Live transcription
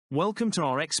Welcome to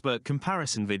our expert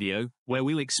comparison video, where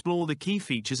we'll explore the key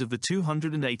features of the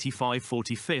 285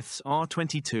 45ths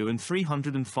R22 and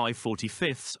 305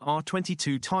 45ths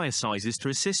R22 tire sizes to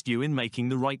assist you in making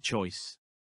the right choice.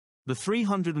 The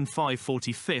 305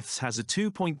 45ths has a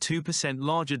 2.2%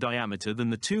 larger diameter than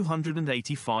the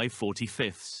 285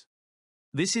 45ths.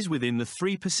 This is within the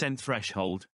 3%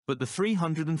 threshold, but the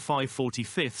 305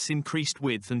 45ths increased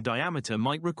width and diameter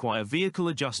might require vehicle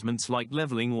adjustments like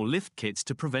leveling or lift kits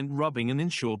to prevent rubbing and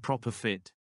ensure proper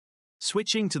fit.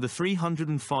 Switching to the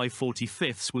 305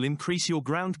 45ths will increase your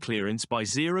ground clearance by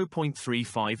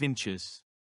 0.35 inches.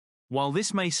 While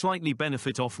this may slightly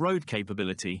benefit off-road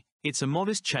capability, it's a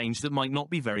modest change that might not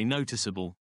be very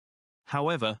noticeable.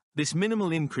 However, this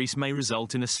minimal increase may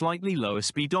result in a slightly lower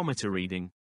speedometer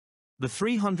reading. The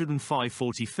 305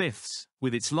 45ths,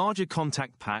 with its larger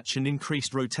contact patch and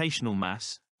increased rotational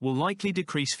mass, will likely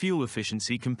decrease fuel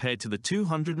efficiency compared to the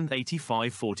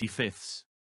 285 45ths.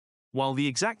 While the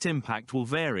exact impact will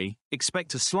vary,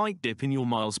 expect a slight dip in your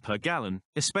miles per gallon,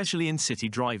 especially in city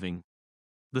driving.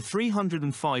 The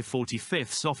 305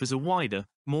 45ths offers a wider,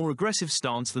 more aggressive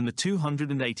stance than the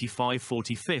 285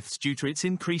 45ths due to its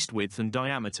increased width and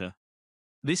diameter.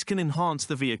 This can enhance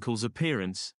the vehicle's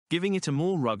appearance, giving it a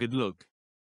more rugged look.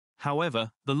 However,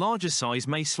 the larger size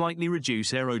may slightly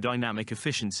reduce aerodynamic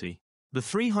efficiency. The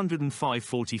 305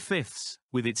 45ths,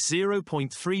 with its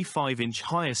 0.35-inch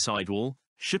higher sidewall,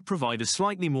 should provide a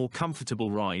slightly more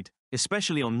comfortable ride,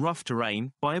 especially on rough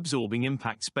terrain, by absorbing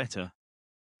impacts better.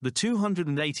 The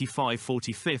 285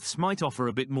 45ths might offer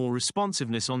a bit more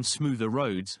responsiveness on smoother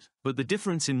roads, but the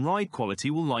difference in ride quality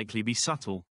will likely be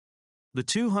subtle. The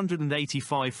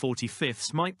 285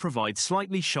 45ths might provide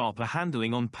slightly sharper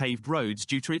handling on paved roads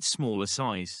due to its smaller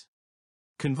size.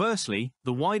 Conversely,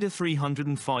 the wider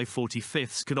 305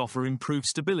 45ths could offer improved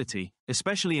stability,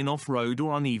 especially in off-road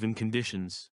or uneven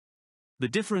conditions. The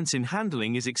difference in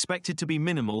handling is expected to be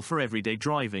minimal for everyday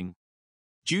driving.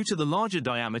 Due to the larger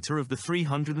diameter of the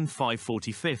 305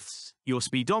 45ths, your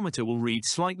speedometer will read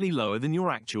slightly lower than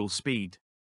your actual speed.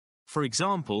 For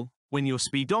example, when your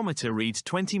speedometer reads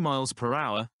 20 miles per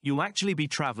hour, you'll actually be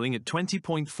traveling at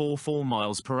 20.44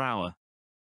 miles per hour.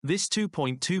 This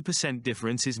 2.2%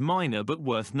 difference is minor but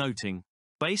worth noting.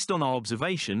 Based on our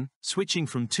observation, switching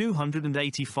from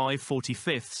 285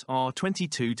 45ths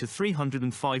R22 to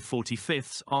 305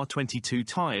 45ths R22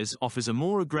 tires offers a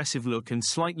more aggressive look and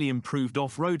slightly improved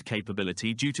off-road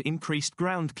capability due to increased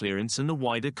ground clearance and a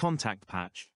wider contact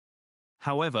patch.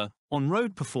 However,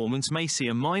 on-road performance may see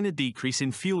a minor decrease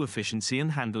in fuel efficiency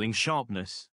and handling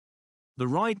sharpness. The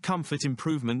ride comfort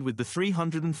improvement with the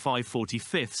 305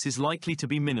 45ths is likely to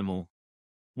be minimal.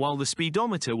 While the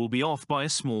speedometer will be off by a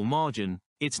small margin,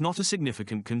 it's not a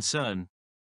significant concern.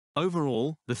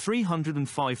 Overall, the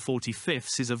 305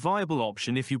 45ths is a viable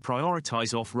option if you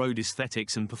prioritize off-road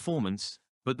aesthetics and performance,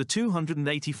 but the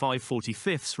 285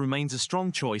 45ths remains a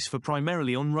strong choice for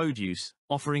primarily on-road use,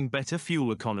 offering better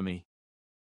fuel economy.